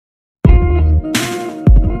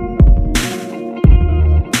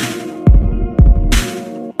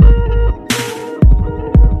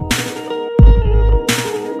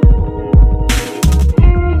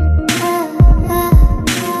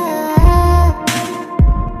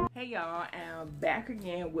y'all, I'm back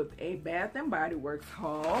again with a Bath and Body Works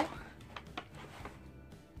haul.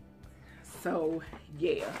 So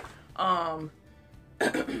yeah, y'all,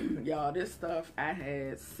 this stuff I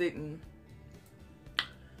had sitting,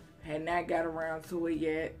 had not got around to it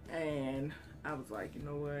yet, and I was like, you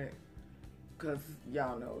know what, because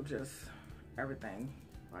y'all know just everything,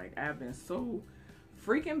 like I've been so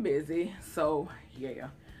freaking busy. So yeah,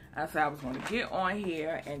 I said I was going to get on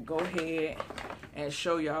here and go ahead and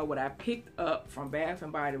show y'all what I picked up from Bath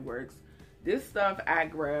and Body Works. This stuff I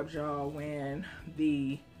grabbed, y'all, when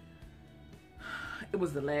it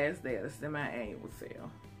was the last day of the semi-annual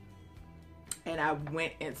sale, and I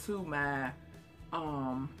went into my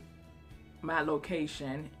my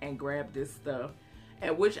location and grabbed this stuff,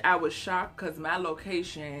 at which I was shocked because my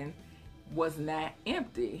location was not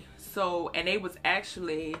empty. So, and they was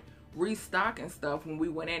actually restocking stuff when we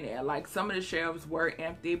went in there. Like, some of the shelves were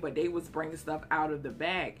empty, but they was bringing stuff out of the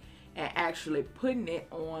back and actually putting it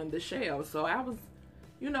on the shelves. So I was,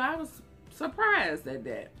 I was surprised at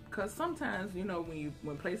that, because sometimes,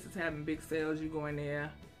 when places having big sales, you go in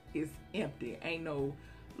there, it's empty. Ain't no,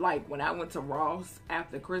 like when I went to Ross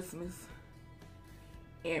after Christmas,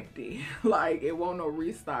 empty. Like, it won't no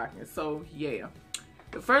restocking. So yeah,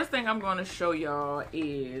 the first thing I'm going to show y'all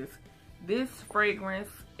is this fragrance.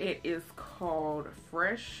 It is called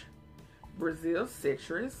Fresh Brazil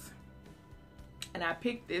Citrus, and I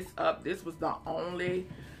picked this up. This was the only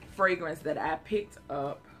fragrance that I picked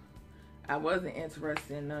up. I wasn't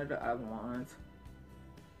interested in none of the other ones,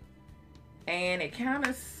 and it kind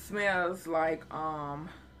of smells like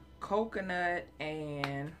coconut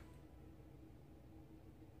and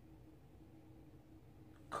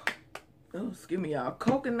excuse me, y'all,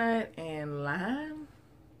 coconut and lime.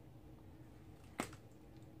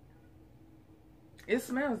 It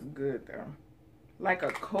smells good though, like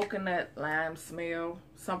a coconut lime smell,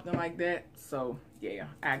 something like that. So yeah,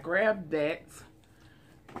 I grabbed that.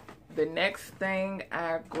 The next thing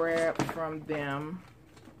I grabbed from them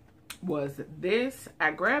was this.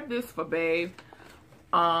 I grabbed this for Babe,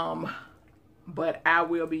 but I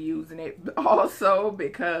will be using it also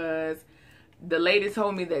because the lady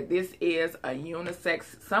told me that this is a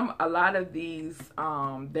unisex. A lot of these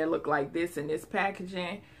that look like this in this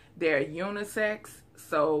packaging, they're unisex.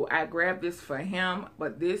 So I grabbed this for him,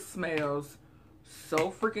 but this smells so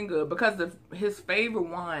freaking good because his favorite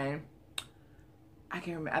one, I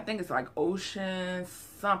can't remember, I think it's like Ocean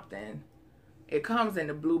something. It comes in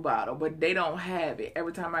the blue bottle, but they don't have it.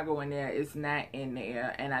 Every time I go in there, it's not in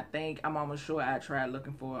there. And I think, I'm almost sure I tried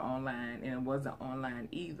looking for it online and it wasn't online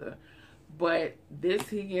either. But this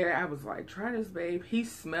here, I was like, try this, babe. He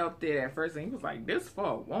smelled it at first and he was like, this for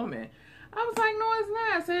a woman. I was like, no, it's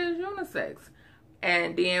not. I said it's unisex.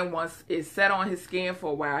 And then once it sat on his skin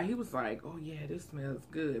for a while, he was like, oh yeah, this smells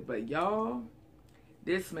good. But y'all,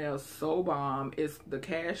 this smells so bomb. It's the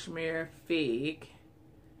cashmere fig,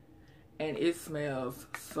 and it smells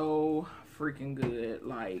so freaking good.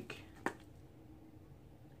 Like,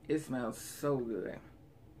 it smells so good.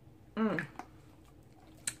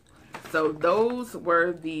 So those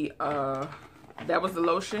were the that was the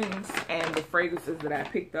lotions and the fragrances that I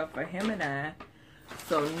picked up for him and I.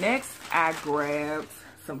 So next I grabbed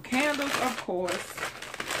some candles, of course,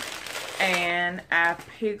 and I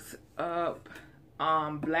picked up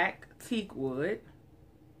black teak wood,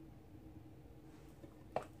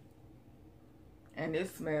 and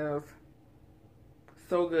it smells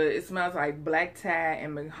so good. It smells like black tie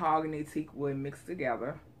and mahogany teak wood mixed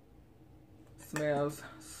together. Smells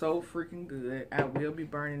so freaking good. I will be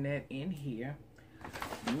burning that in here.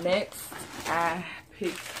 Next I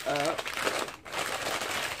picked up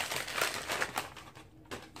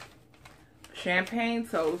champagne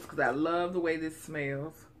toast because I love the way this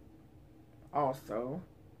smells also,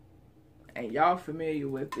 and y'all familiar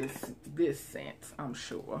with this scent, I'm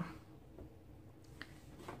sure.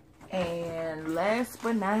 And last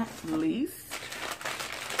but not least,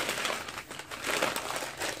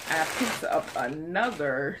 I picked up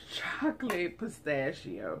another chocolate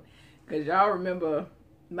pistachio, because y'all remember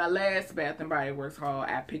my last Bath and Body Works haul,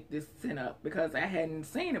 I picked this scent up because I hadn't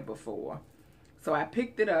seen it before. So I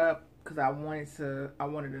picked it up because I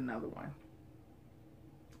wanted another one.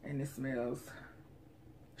 And it smells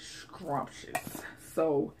scrumptious.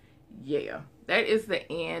 So yeah, that is the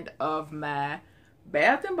end of my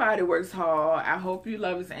Bath and Body Works haul. I hope you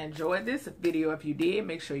lovers enjoyed this video. If you did,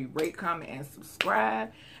 make sure you rate, comment, and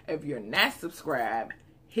subscribe. If you're not subscribed,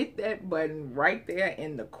 hit that button right there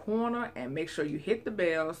in the corner and make sure you hit the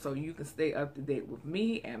bell so you can stay up to date with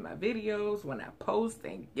me and my videos when I post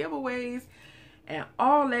and giveaways and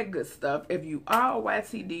all that good stuff. If you are a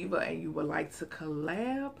YT Diva and you would like to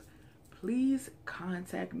collab please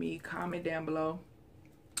contact me, comment down below,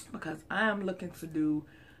 because I am looking to do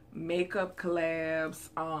makeup collabs,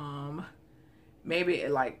 maybe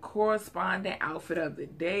like corresponding outfit of the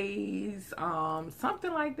days,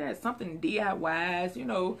 something like that, something DIYs, you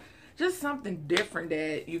know, just something different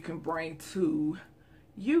that you can bring to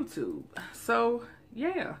YouTube. So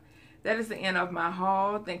yeah, that is the end of my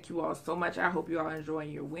haul. Thank you all so much. I hope you all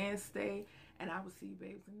enjoying your Wednesday, and I will see you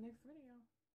babes in the next video.